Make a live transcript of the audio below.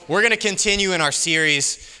We're going to continue in our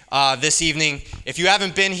series this evening. If you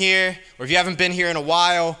haven't been here, or if you haven't been here in a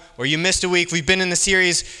while, or you missed a week, we've been in the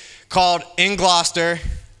series called In Gloucester.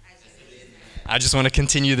 I just want to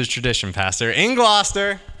continue the tradition, Pastor. In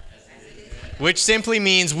Gloucester, which simply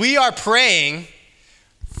means we are praying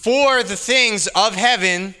for the things of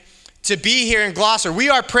heaven to be here in Gloucester. We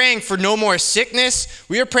are praying for no more sickness.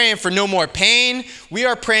 We are praying for no more pain. We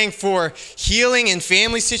are praying for healing in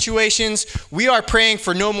family situations. We are praying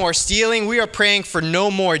for no more stealing. We are praying for no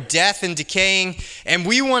more death and decaying. And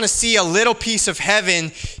we want to see a little piece of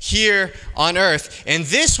heaven here on earth. And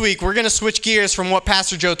this week, we're going to switch gears from what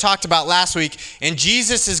Pastor Joe talked about last week. And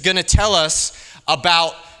Jesus is going to tell us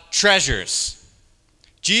about treasures.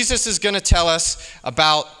 Jesus is going to tell us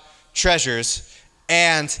about treasures.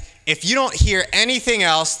 And if you don't hear anything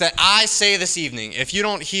else that I say this evening, if you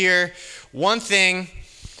don't hear one thing,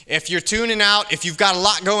 if you're tuning out, if you've got a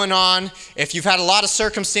lot going on, if you've had a lot of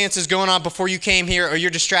circumstances going on before you came here or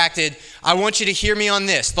you're distracted, I want you to hear me on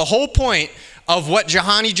this. The whole point of what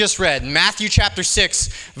Jahani just read, Matthew chapter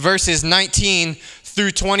 6, verses 19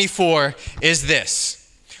 through 24, is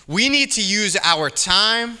this. We need to use our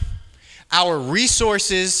time, our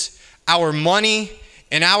resources, our money,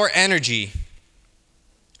 and our energy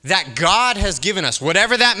that God has given us,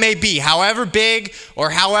 whatever that may be, however big or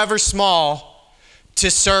however small, to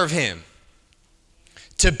serve Him,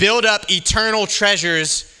 to build up eternal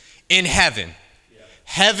treasures in heaven,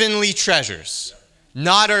 heavenly treasures,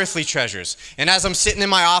 not earthly treasures. And as I'm sitting in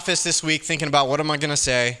my office this week thinking about what am I going to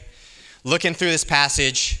say, looking through this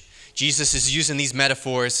passage, Jesus is using these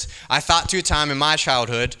metaphors. I thought to a time in my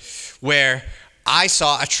childhood where I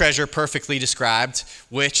saw a treasure perfectly described,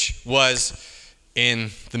 which was in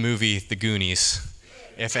the movie The Goonies,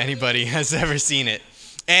 if anybody has ever seen it.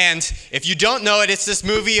 And if you don't know it, it's this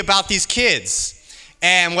movie about these kids.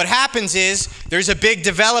 And what happens is there's a big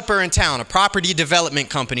developer in town, a property development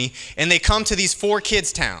company, and they come to these 4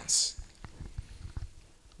 kids' towns.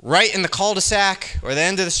 Right in the cul-de-sac or the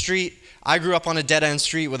end of the street, I grew up on a dead-end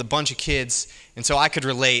street with a bunch of kids, and so I could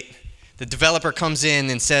relate. The developer comes in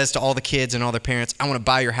and says to all the kids and all their parents, I want to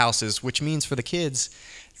buy your houses, which means for the kids,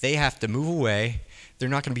 they have to move away. They're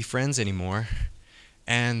not going to be friends anymore.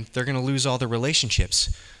 And they're going to lose all their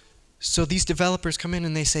relationships. So these developers come in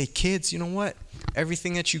and they say, kids, you know what?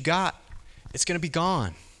 Everything that you got, it's going to be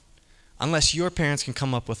gone. Unless your parents can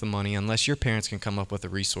come up with the money, unless your parents can come up with the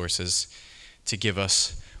resources to give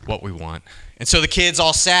us what we want. And so the kids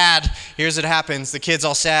all sad. Here's what happens. The kids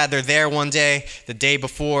all sad. They're there one day, the day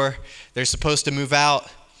before they're supposed to move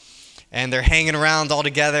out. And they're hanging around all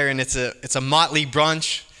together, and it's a motley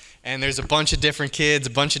brunch. And there's a bunch of different kids,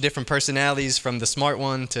 a bunch of different personalities, from the smart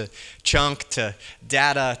one to Chunk to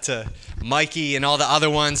Dada to Mikey and all the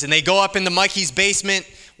other ones. And they go up into Mikey's basement,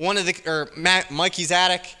 Mikey's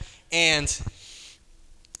attic, and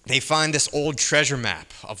they find this old treasure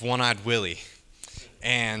map of One-Eyed Willie.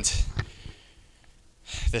 And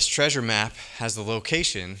this treasure map has the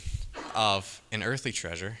location of an earthly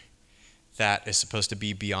treasure that is supposed to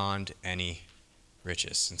be beyond any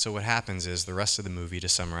riches. And so what happens is, the rest of the movie, to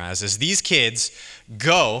summarize, is these kids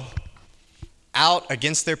go out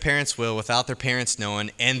against their parents' will, without their parents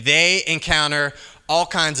knowing, and they encounter all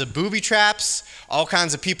kinds of booby traps, all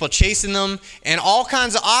kinds of people chasing them, and all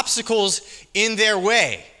kinds of obstacles in their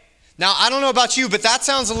way. Now, I don't know about you, but that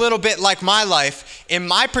sounds a little bit like my life. In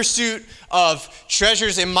my pursuit of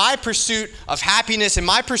treasures, in my pursuit of happiness, in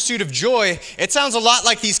my pursuit of joy, it sounds a lot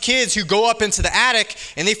like these kids who go up into the attic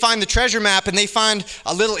and they find the treasure map and they find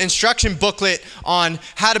a little instruction booklet on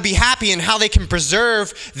how to be happy and how they can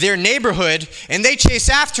preserve their neighborhood, and they chase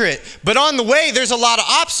after it. But on the way, there's a lot of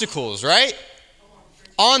obstacles, right?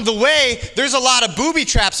 On the way, there's a lot of booby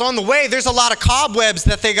traps. On the way, there's a lot of cobwebs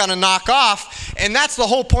that they got to knock off. And that's the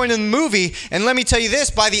whole point of the movie. And let me tell you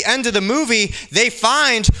this, by the end of the movie, they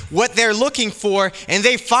find what they're looking for, and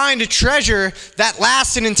they find a treasure that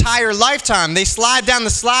lasts an entire lifetime. They slide down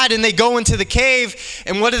the slide and they go into the cave,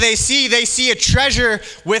 and what do they see? They see a treasure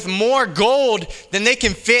with more gold than they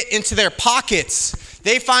can fit into their pockets.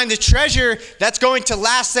 They find a treasure that's going to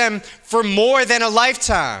last them for more than a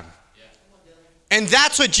lifetime. And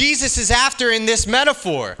that's what Jesus is after in this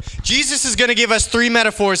metaphor. Jesus is going to give us 3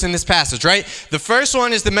 metaphors in this passage, right? The first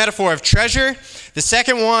one is the metaphor of treasure. The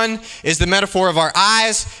second one is the metaphor of our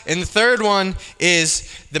eyes. And the third one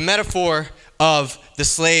is the metaphor of the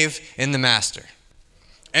slave and the master.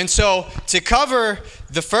 And so to cover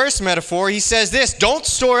the first metaphor, he says this: don't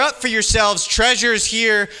store up for yourselves treasures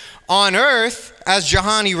here on earth, as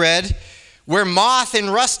Jahani read, where moth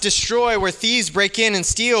and rust destroy, where thieves break in and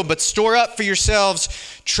steal, but store up for yourselves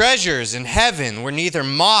treasures in heaven, where neither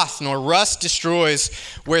moth nor rust destroys,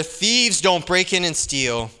 where thieves don't break in and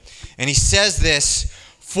steal. And he says this,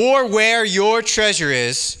 for where your treasure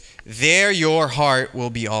is, there your heart will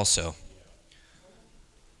be also.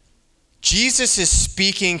 Jesus is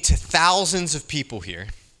speaking to thousands of people here,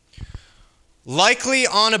 likely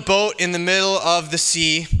on a boat in the middle of the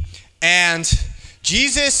sea, and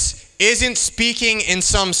Jesus isn't speaking in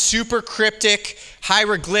some super cryptic,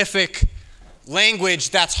 hieroglyphic language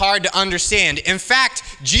that's hard to understand. In fact,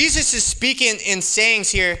 Jesus is speaking in sayings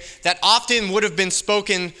here that often would have been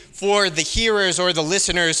spoken for the hearers or the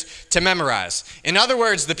listeners to memorize. In other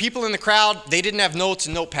words, the people in the crowd, they didn't have notes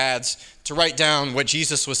and notepads to write down what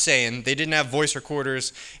Jesus was saying. They didn't have voice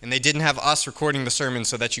recorders, and they didn't have us recording the sermon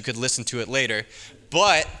so that you could listen to it later.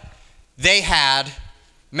 But they had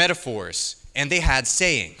metaphors, and they had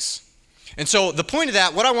sayings. And so the point of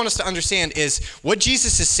that, what I want us to understand is what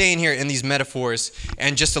Jesus is saying here in these metaphors,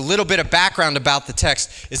 and just a little bit of background about the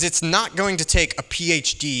text, is it's not going to take a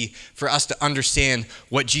PhD for us to understand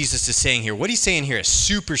what Jesus is saying here. What he's saying here is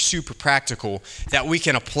super, super practical that we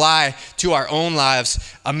can apply to our own lives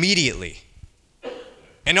immediately.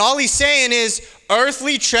 And all he's saying is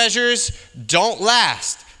earthly treasures don't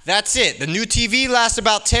last. That's it. The new TV lasts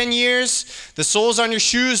about 10 years. The soles on your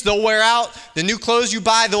shoes, they'll wear out. The new clothes you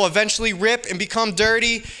buy, they'll eventually rip and become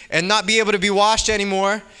dirty and not be able to be washed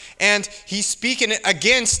anymore. And he's speaking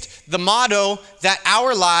against the motto that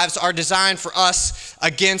our lives are designed for us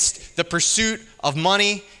against the pursuit of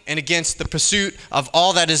money and against the pursuit of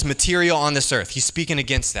all that is material on this earth. He's speaking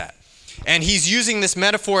against that. And he's using this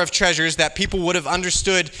metaphor of treasures that people would have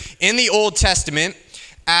understood in the Old Testament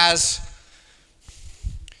as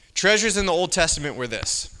treasures in the Old Testament were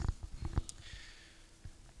this.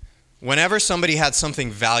 Whenever somebody had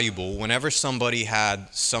something valuable, whenever somebody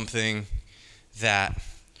had something that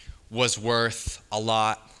was worth a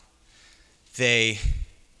lot, they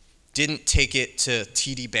didn't take it to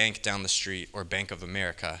TD Bank down the street or Bank of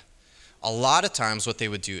America. A lot of times what they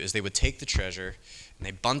would do is they would take the treasure and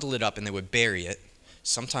they bundle it up and they would bury it,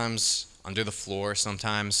 sometimes under the floor,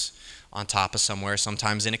 sometimes on top of somewhere,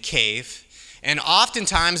 sometimes in a cave. And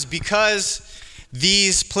oftentimes, because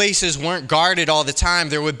these places weren't guarded all the time,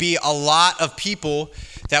 there would be a lot of people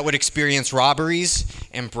that would experience robberies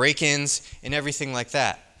and break-ins and everything like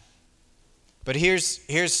that. But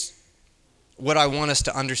here's what I want us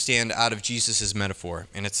to understand out of Jesus' metaphor,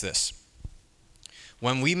 and it's this.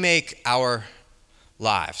 When we make our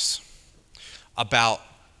lives about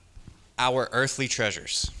our earthly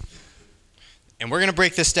treasures, and we're going to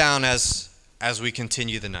break this down as we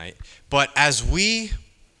continue the night, but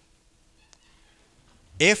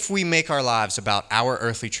if we make our lives about our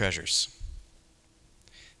earthly treasures,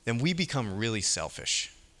 then we become really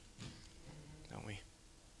selfish, don't we?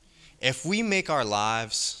 If we make our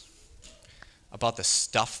lives about the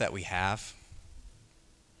stuff that we have,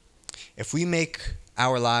 if we make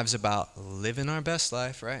our lives about living our best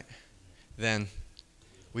life, right, then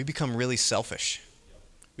we become really selfish.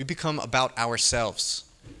 We become about ourselves.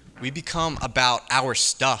 We become about our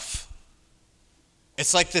stuff.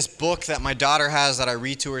 It's like this book that my daughter has that I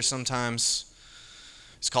read to her sometimes.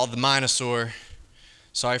 It's called The Minosaur.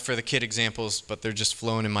 Sorry for the kid examples, but they're just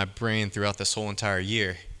flowing in my brain throughout this whole entire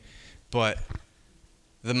year. But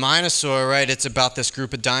The Minosaur, right, it's about this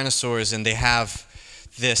group of dinosaurs, and they have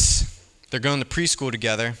this, they're going to preschool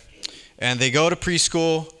together, and they go to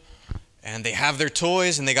preschool, and they have their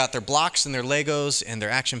toys, and they got their blocks and their Legos and their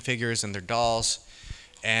action figures and their dolls,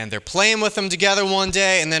 and they're playing with them together one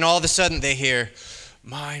day, and then all of a sudden they hear,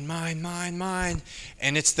 mine, mine, mine, mine.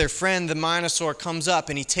 And it's their friend, the Minosaur, comes up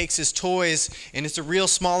and he takes his toys, and it's a real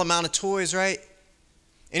small amount of toys, right?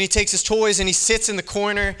 And he takes his toys and he sits in the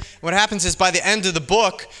corner. What happens is by the end of the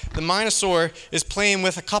book, the Minosaur is playing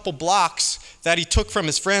with a couple blocks that he took from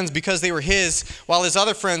his friends because they were his, while his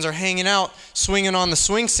other friends are hanging out, swinging on the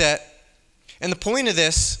swing set. And the point of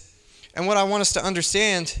this, and what I want us to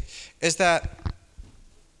understand, is that,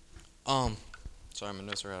 sorry, my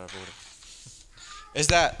notes are out of order. Is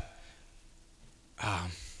that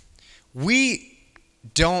we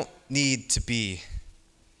don't need to be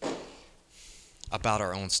about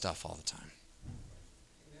our own stuff all the time.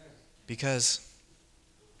 Because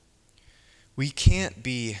we can't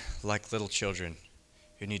be like little children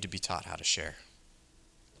who need to be taught how to share.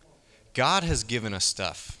 God has given us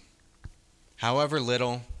stuff, however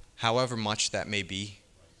little, however much that may be,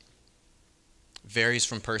 varies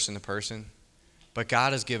from person to person, but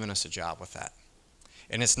God has given us a job with that.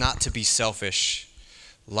 And it's not to be selfish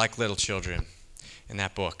like little children in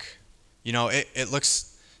that book. You know, it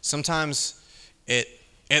looks, sometimes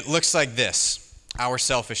it looks like this, our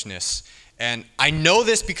selfishness. And I know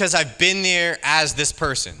this because I've been there as this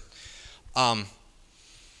person.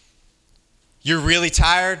 You're really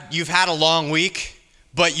tired, you've had a long week,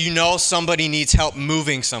 but you know somebody needs help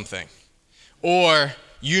moving something. Or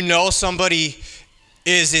you know somebody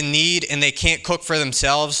is in need and they can't cook for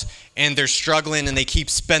themselves and they're struggling and they keep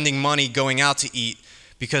spending money going out to eat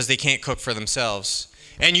because they can't cook for themselves.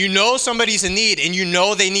 And you know somebody's in need and you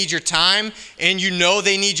know they need your time and you know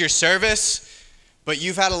they need your service, but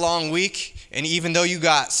you've had a long week and even though you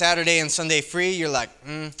got Saturday and Sunday free, you're like,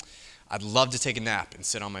 I'd love to take a nap and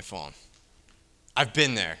sit on my phone. I've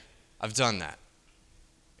been there. I've done that.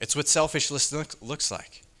 It's what selfishness looks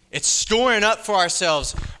like. It's storing up for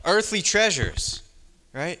ourselves earthly treasures,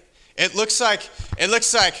 right? It looks like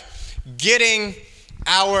getting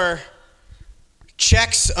our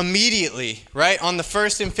checks immediately, right, on the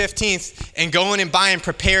 1st and 15th and going and buying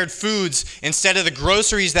prepared foods instead of the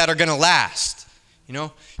groceries that are going to last. You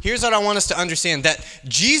know, here's what I want us to understand, that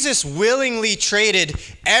Jesus willingly traded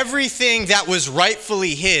everything that was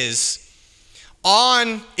rightfully his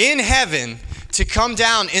in heaven to come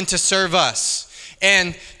down and to serve us.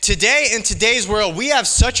 And today, in today's world, we have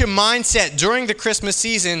such a mindset during the Christmas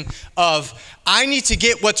season of, I need to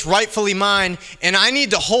get what's rightfully mine, and I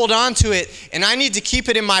need to hold on to it, and I need to keep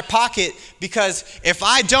it in my pocket, because if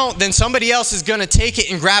I don't, then somebody else is going to take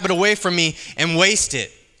it and grab it away from me and waste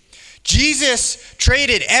it. Jesus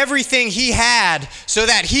traded everything he had so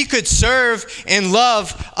that he could serve and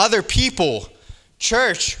love other people.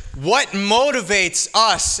 Church, what motivates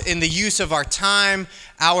us in the use of our time,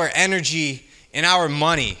 our energy, and our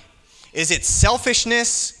money? Is it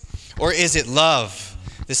selfishness or is it love?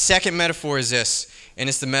 The second metaphor is this, and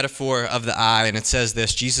it's the metaphor of the eye, and it says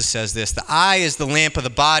this, Jesus says this, the eye is the lamp of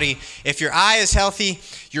the body. If your eye is healthy,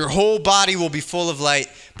 your whole body will be full of light,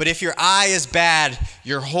 but if your eye is bad,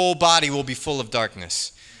 your whole body will be full of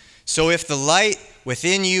darkness. So if the light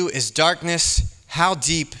within you is darkness, how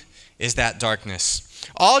deep is that darkness?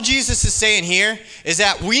 All Jesus is saying here is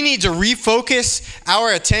that we need to refocus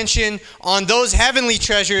our attention on those heavenly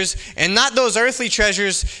treasures and not those earthly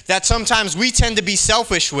treasures that sometimes we tend to be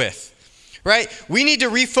selfish with, right? We need to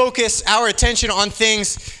refocus our attention on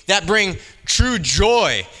things that bring true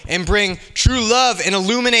joy and bring true love and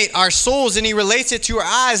illuminate our souls. And he relates it to our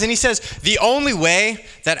eyes. And he says the only way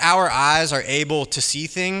that our eyes are able to see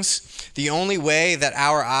things, the only way that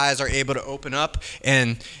our eyes are able to open up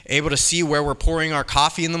and able to see where we're pouring our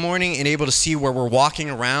coffee in the morning and able to see where we're walking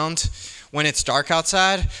around when it's dark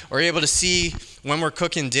outside, or able to see when we're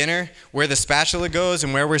cooking dinner where the spatula goes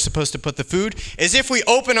and where we're supposed to put the food, is if we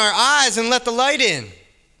open our eyes and let the light in.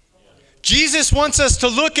 Jesus wants us to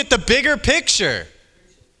look at the bigger picture.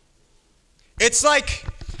 It's like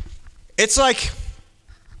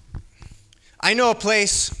I know a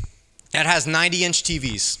place that has 90-inch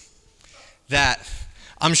TVs that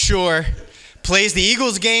I'm sure plays the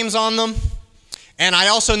Eagles games on them. And I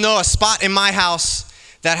also know a spot in my house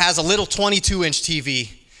that has a little 22-inch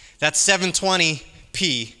TV that's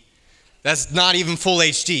 720p. That's not even full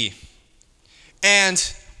HD.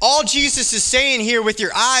 And all Jesus is saying here with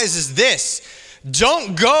your eyes is this: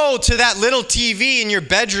 don't go to that little TV in your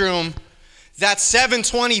bedroom that's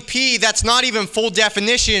 720p, that's not even full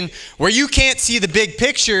definition, where you can't see the big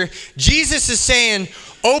picture. Jesus is saying,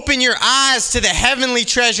 open your eyes to the heavenly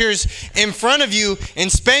treasures in front of you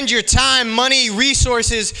and spend your time, money,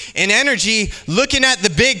 resources, and energy looking at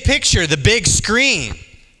the big picture, the big screen.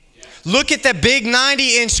 Look at the big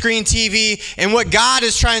 90-inch screen TV and what God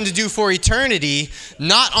is trying to do for eternity,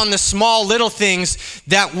 not on the small little things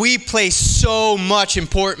that we place so much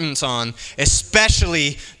importance on,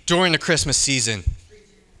 especially during the Christmas season.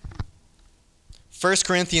 1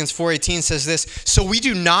 Corinthians 4:18 says this, so we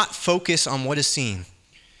do not focus on what is seen,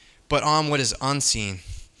 but on what is unseen.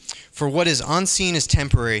 For what is unseen is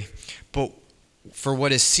temporary, but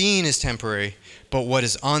what is seen is temporary, but what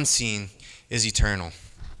is unseen is eternal.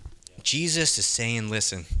 Jesus is saying,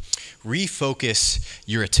 listen, refocus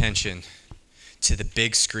your attention to the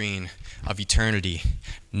big screen of eternity,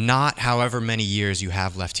 not however many years you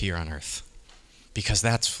have left here on earth, because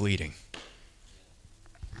that's fleeting.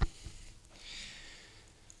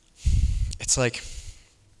 It's like,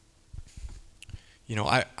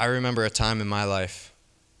 I remember a time in my life,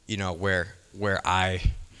 where I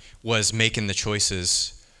was making the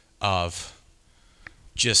choices of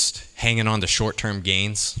just hanging on to short-term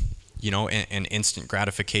gains, and instant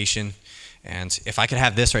gratification. And if I could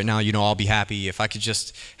have this right now, I'll be happy. If I could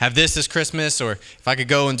just have this Christmas, or if I could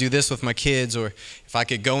go and do this with my kids, or if I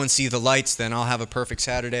could go and see the lights, then I'll have a perfect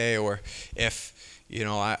Saturday. Or if,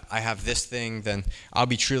 I have this thing, then I'll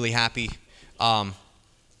be truly happy.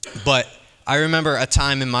 But I remember a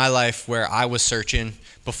time in my life where I was searching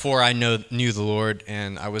before I knew the Lord,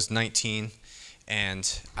 and I was 19,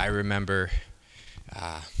 and I remember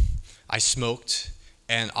I smoked,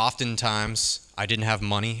 and oftentimes I didn't have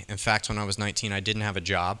money. In fact, when I was 19, I didn't have a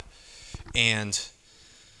job, and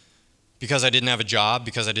because I didn't have a job,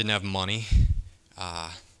 because I didn't have money,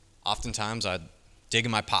 oftentimes I'd dig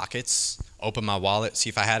in my pockets, open my wallet, see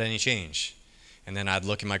if I had any change. And then I'd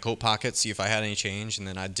look in my coat pocket, see if I had any change, and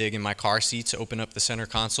then I'd dig in my car seats, open up the center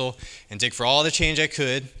console, and dig for all the change I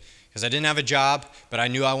could, because I didn't have a job, but I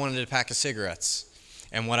knew I wanted a pack of cigarettes.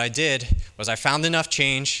 And what I did was I found enough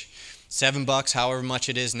change, $7, however much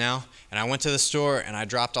it is now, and I went to the store and I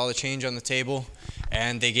dropped all the change on the table,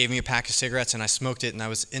 and they gave me a pack of cigarettes, and I smoked it, and I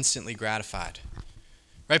was instantly gratified.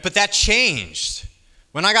 Right? But that changed.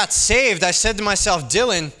 When I got saved, I said to myself,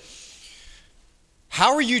 Dylan,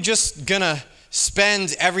 how are you just gonna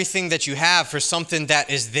spend everything that you have for something that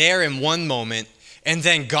is there in one moment and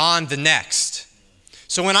then gone the next?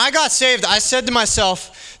 So when I got saved, I said to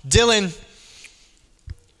myself, Dylan,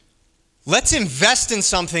 let's invest in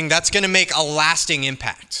something that's going to make a lasting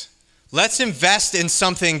impact. Let's invest in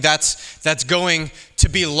something that's going to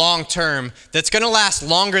be long term, that's going to last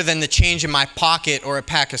longer than the change in my pocket or a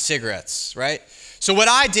pack of cigarettes, right? So what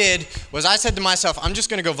I did was I said to myself, I'm just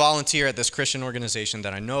going to go volunteer at this Christian organization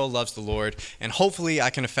that I know loves the Lord, and hopefully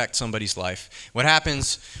I can affect somebody's life. What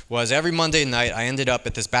happens was every Monday night I ended up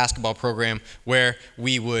at this basketball program where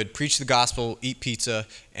we would preach the gospel, eat pizza,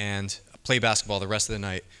 and play basketball the rest of the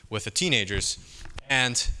night with the teenagers.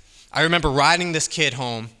 And I remember riding this kid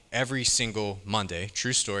home every single Monday,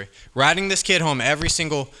 true story, riding this kid home every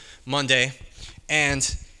single Monday,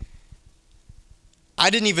 and I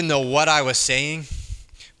didn't even know what I was saying,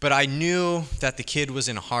 but I knew that the kid was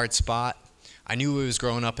in a hard spot. I knew he was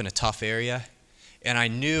growing up in a tough area, and I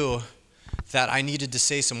knew that I needed to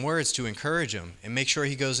say some words to encourage him and make sure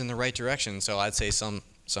he goes in the right direction. So I'd say some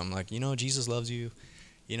like, Jesus loves you.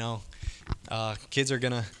 Kids are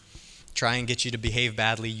going to try and get you to behave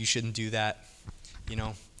badly. You shouldn't do that.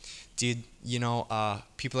 People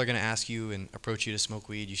are going to ask you and approach you to smoke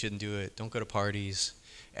weed. You shouldn't do it. Don't go to parties.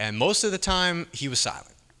 And most of the time, he was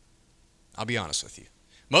silent. I'll be honest with you.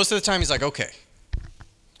 Most of the time, he's like, okay.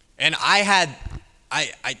 And I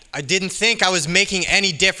didn't think I was making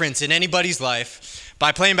any difference in anybody's life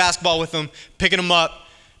by playing basketball with them, picking them up,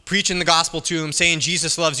 preaching the gospel to them, saying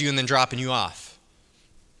Jesus loves you, and then dropping you off.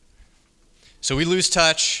 So we lose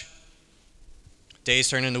touch. Days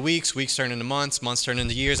turn into weeks, weeks turn into months, months turn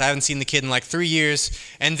into years. I haven't seen the kid in like 3 years.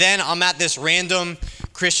 And then I'm at this random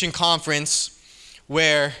Christian conference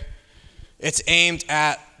where it's aimed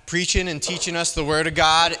at preaching and teaching us the Word of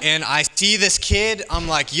God. And I see this kid. I'm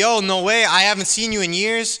like, yo, no way. I haven't seen you in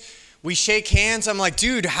years. We shake hands. I'm like,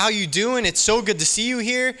 dude, how you doing? It's so good to see you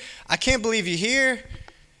here. I can't believe you're here.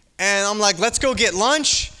 And I'm like, let's go get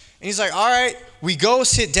lunch. And he's like, all right. We go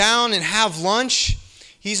sit down and have lunch.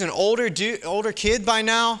 He's an older kid by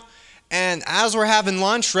now. And as we're having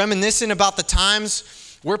lunch, reminiscing about the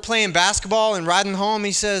times we're playing basketball and riding home,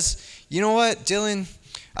 he says, you know what, Dylan,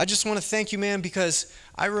 I just want to thank you, man, because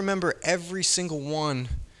I remember every single one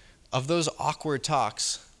of those awkward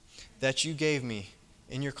talks that you gave me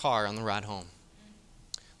in your car on the ride home.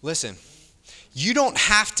 Listen, you don't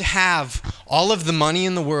have to have all of the money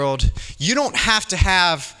in the world. You don't have to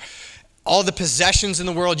have all the possessions in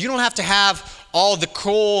the world. You don't have to have all the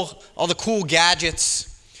cool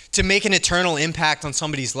gadgets to make an eternal impact on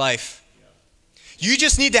somebody's life. You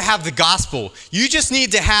just need to have the gospel. You just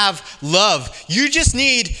need to have love. You just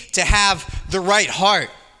need to have the right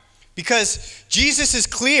heart. Because Jesus is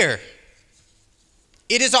clear.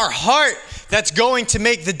 It is our heart that's going to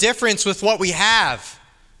make the difference with what we have.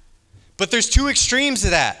 But there's two extremes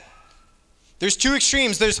to that. There's two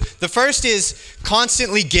extremes. The first is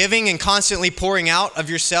constantly giving and constantly pouring out of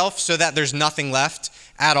yourself so that there's nothing left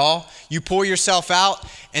at all. You pour yourself out,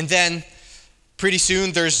 and then pretty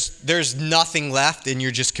soon there's nothing left, and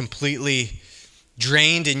you're just completely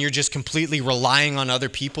drained, and you're just completely relying on other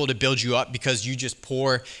people to build you up because you just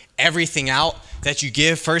pour everything out that you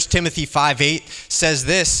give. 1 Timothy 5:8 says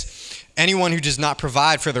this, anyone who does not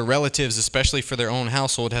provide for their relatives, especially for their own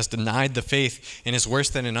household, has denied the faith and is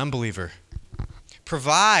worse than an unbeliever.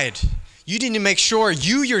 Provide. You need to make sure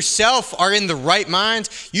you yourself are in the right mind.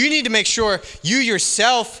 You need to make sure you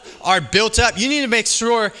yourself are built up. You need to make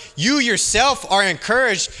sure you yourself are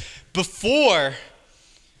encouraged before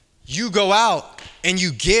you go out and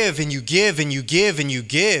you give and you give and you give and you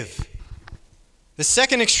give. The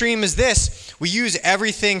second extreme is this. We use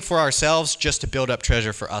everything for ourselves just to build up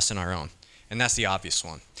treasure for us and our own. And that's the obvious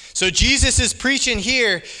one. So Jesus is preaching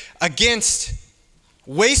here against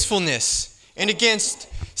wastefulness and against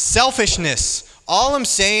selfishness. All I'm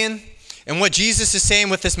saying, and what Jesus is saying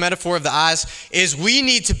with this metaphor of the eyes, is we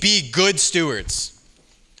need to be good stewards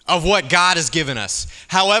of what God has given us,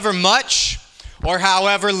 however much or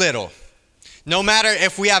however little. No matter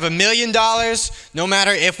if we have $1 million, no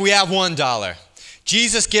matter if we have $1.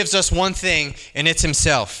 Jesus gives us one thing, and it's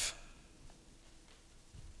himself.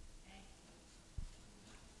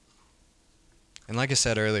 And like I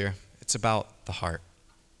said earlier, it's about the heart.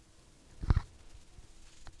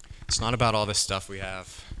 It's not about all this stuff we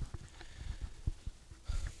have.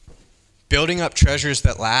 Building up treasures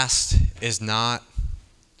that last is not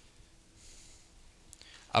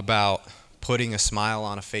about putting a smile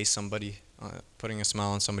on somebody's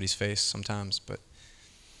face sometimes, but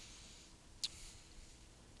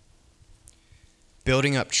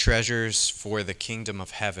building up treasures for the kingdom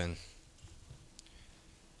of heaven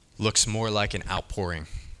looks more like an outpouring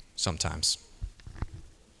sometimes.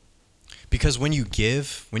 Because when you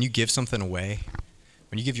give something away,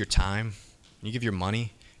 when you give your time, when you give your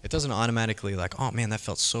money, it doesn't automatically like, oh man, that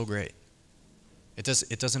felt so great.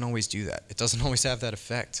 It doesn't always do that. It doesn't always have that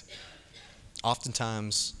effect.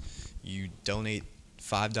 Oftentimes, you donate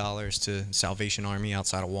 $5 to Salvation Army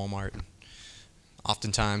outside of Walmart.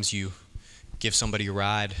 Oftentimes, you give somebody a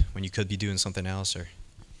ride when you could be doing something else, or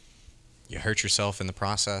you hurt yourself in the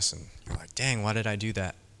process, and you're like, dang, why did I do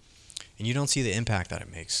that? And you don't see the impact that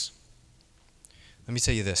it makes. Let me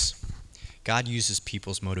tell you this. God uses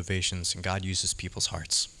people's motivations, and God uses people's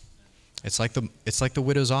hearts. It's like the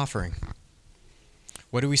widow's offering.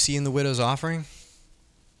 What do we see in the widow's offering?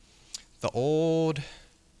 The old,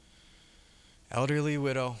 elderly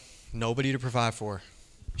widow, nobody to provide for her.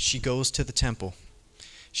 She goes to the temple.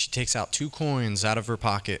 She takes out 2 coins out of her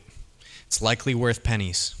pocket. It's likely worth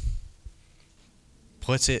pennies.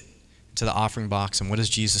 Puts it into the offering box, and what does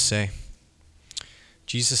Jesus say?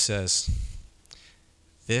 Jesus says,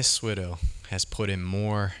 this widow has put in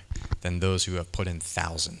more than those who have put in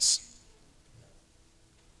thousands.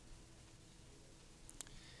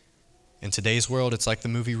 In today's world, it's like the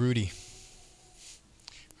movie Rudy,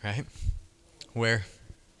 right? Where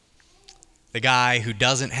the guy who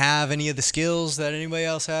doesn't have any of the skills that anybody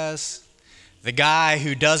else has, the guy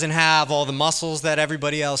who doesn't have all the muscles that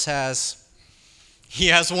everybody else has, he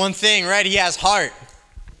has one thing, right? He has heart.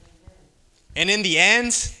 And in the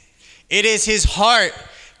end, it is his heart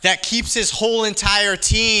that keeps his whole entire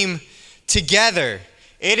team together.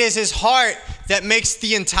 It is his heart that makes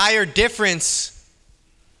the entire difference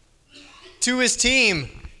to his team,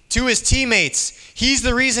 to his teammates. He's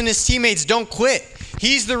the reason his teammates don't quit.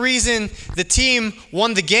 He's the reason the team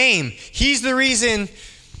won the game. He's the reason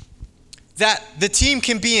that the team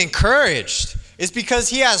can be encouraged. It's because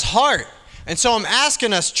he has heart. And so I'm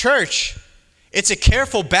asking us, church, it's a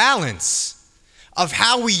careful balance of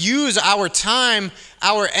how we use our time,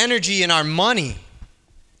 our energy, and our money.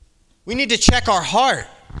 We need to check our heart.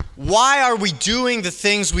 Why are we doing the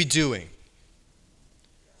things we're doing?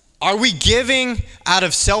 Are we giving out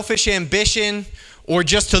of selfish ambition or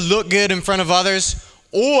just to look good in front of others?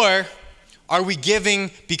 Or are we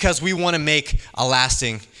giving because we want to make a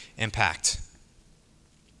lasting impact?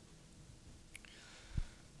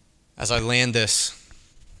 As I land this,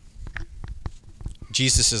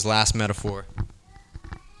 Jesus' last metaphor.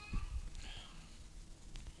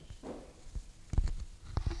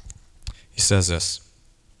 He says this.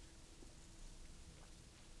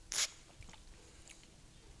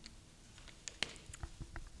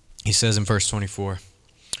 He says in verse 24,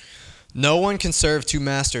 no one can serve 2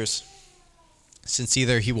 masters, since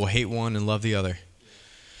either he will hate one and love the other,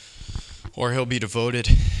 or he'll be devoted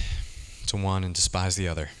to one and despise the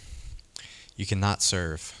other. You cannot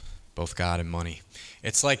serve both God and money.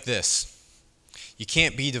 It's like this. You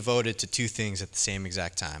can't be devoted to 2 things at the same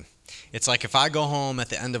exact time. It's like if I go home at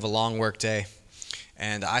the end of a long work day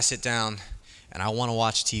and I sit down and I want to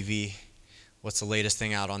watch TV. What's the latest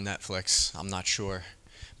thing out on Netflix? I'm not sure.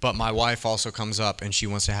 But my wife also comes up and she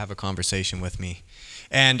wants to have a conversation with me.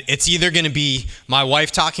 And it's either going to be my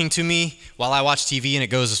wife talking to me while I watch TV and it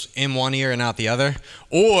goes in one ear and out the other,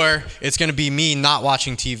 or it's going to be me not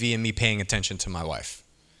watching TV and me paying attention to my wife.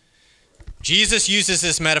 Jesus uses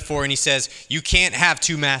this metaphor and he says, you can't have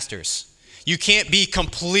 2 masters. You can't be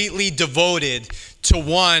completely devoted to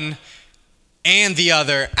one and the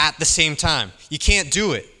other at the same time. You can't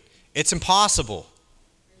do it. It's impossible.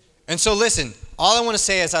 And so listen, all I want to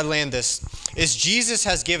say as I land this is Jesus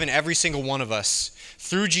has given every single one of us,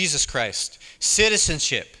 through Jesus Christ,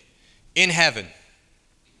 citizenship in heaven.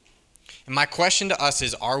 And my question to us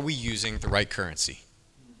is, are we using the right currency?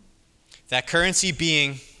 That currency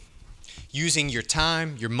being using your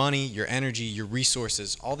time, your money, your energy, your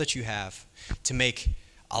resources, all that you have to make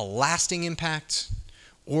a lasting impact,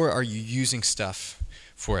 or are you using stuff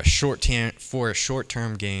for a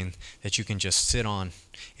short-term gain that you can just sit on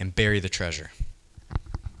and bury the treasure?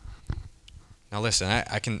 Now listen,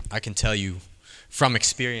 I can tell you from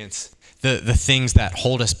experience, the things that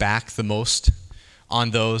hold us back the most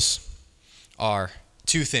on those are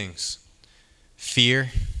two things: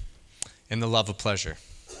 fear and the love of pleasure.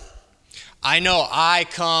 I know I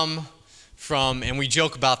come from, and we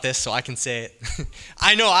joke about this so I can say it,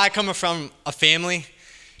 I know I come from a family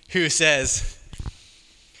who says,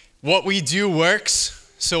 what we do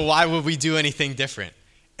works, so why would we do anything different?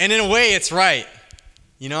 And in a way, it's right,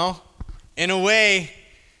 you know? In a way,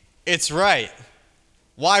 it's right.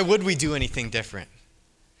 Why would we do anything different?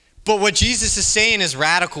 But what Jesus is saying is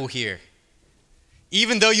radical here.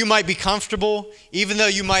 Even though you might be comfortable, even though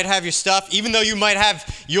you might have your stuff, even though you might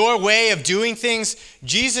have your way of doing things,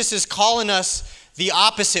 Jesus is calling us the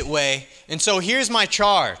opposite way. And so here's my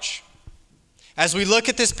charge. As we look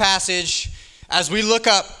at this passage, as we look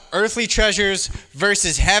up earthly treasures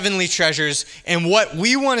versus heavenly treasures and what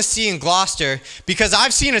we want to see in Gloucester, because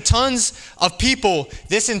I've seen tons of people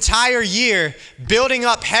this entire year building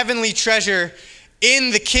up heavenly treasure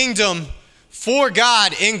in the kingdom for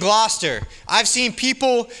God in Gloucester. I've seen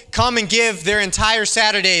people come and give their entire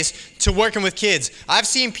Saturdays to working with kids. I've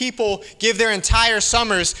seen people give their entire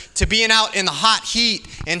summers to being out in the hot heat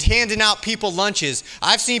and handing out people lunches.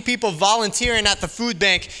 I've seen people volunteering at the food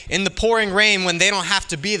bank in the pouring rain when they don't have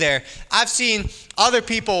to be there. I've seen other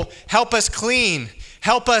people help us clean,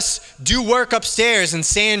 help us do work upstairs and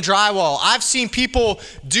sand drywall. I've seen people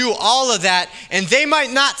do all of that, and they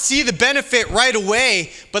might not see the benefit right away,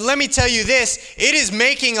 but let me tell you this, it is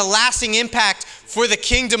making a lasting impact for the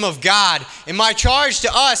kingdom of God. And my charge to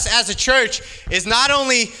us as a church is not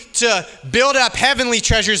only to build up heavenly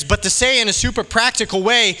treasures, but to say in a super practical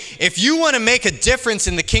way, if you want to make a difference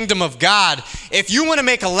in the kingdom of God, if you want to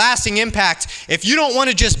make a lasting impact, if you don't want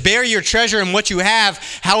to just bury your treasure in what you have,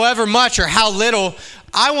 however much or how little,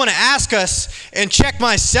 I want to ask us and check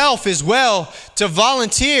myself as well to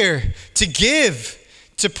volunteer, to give,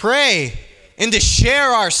 to pray, and to share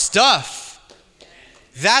our stuff.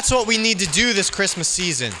 That's what we need to do this Christmas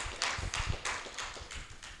season.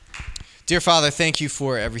 Dear Father, thank you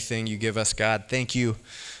for everything you give us, God. Thank you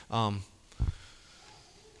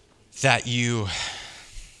that you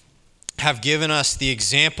have given us the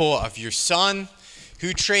example of your Son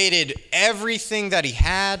who traded everything that he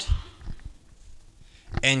had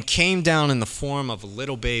and came down in the form of a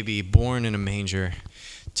little baby born in a manger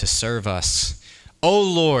to serve us. Oh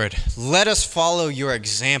Lord, let us follow your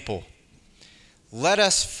example. Let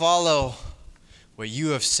us follow what you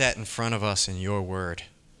have set in front of us in your word.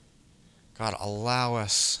 God, allow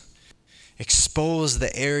us, expose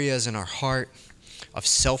the areas in our heart of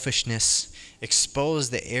selfishness, expose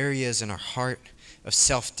the areas in our heart of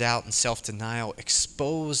self-doubt and self-denial,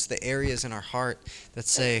 expose the areas in our heart that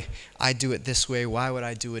say, I do it this way, why would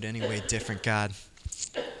I do it any way different, God?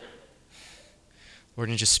 Lord,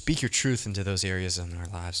 and just speak your truth into those areas in our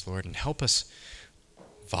lives, Lord, and help us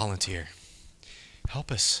volunteer.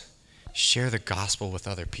 Help us share the gospel with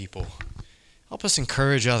other people. Help us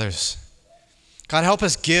encourage others. God, help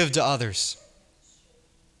us give to others.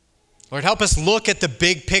 Lord, help us look at the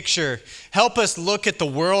big picture. Help us look at the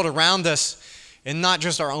world around us and not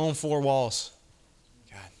just our own four walls.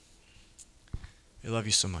 God, we love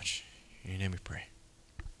you so much. In your name we pray.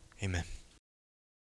 Amen.